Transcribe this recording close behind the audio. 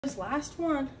This last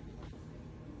one.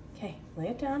 Okay, lay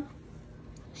it down.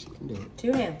 She can do it.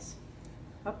 2 hands.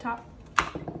 Up top.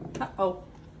 Uh-oh.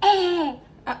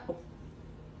 Uh-oh.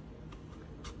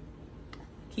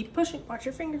 Keep pushing. Watch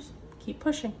your fingers. Keep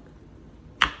pushing.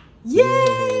 Yay!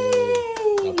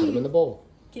 I'll put them in the bowl.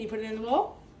 Can you put it in the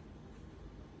bowl?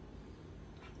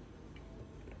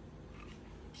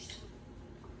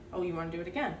 Oh, you want to do it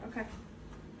again? Okay.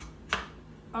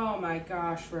 Oh my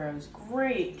gosh, Rose.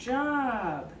 Great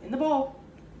job. In the bowl.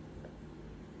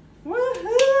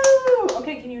 Woohoo!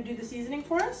 Okay, can you do the seasoning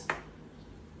for us?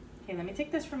 Okay, let me take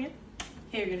this from you.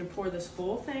 Okay, you're going to pour this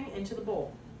whole thing into the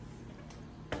bowl.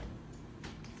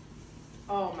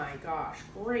 Oh my gosh,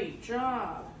 great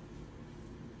job.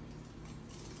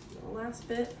 The last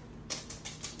bit.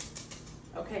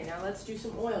 Okay, now let's do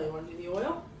some oil. You want to do the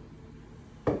oil?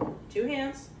 2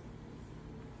 hands.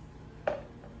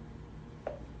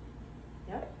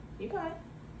 Yep, you got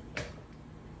it.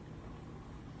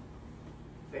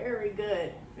 Very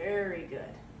good, very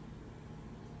good.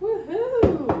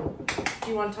 Woohoo! Do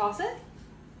you want to toss it?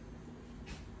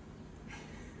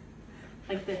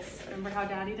 Like this. Remember how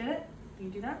Daddy did it? Can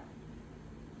you do that?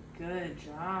 Good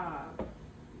job.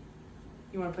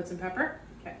 You want to put some pepper?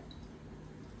 Okay.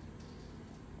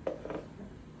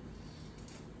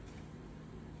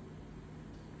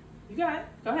 You got it.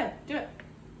 Go ahead. Do it.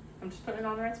 I'm just putting it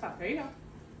on the right spot. There you go.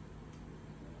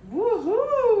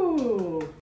 Woohoo!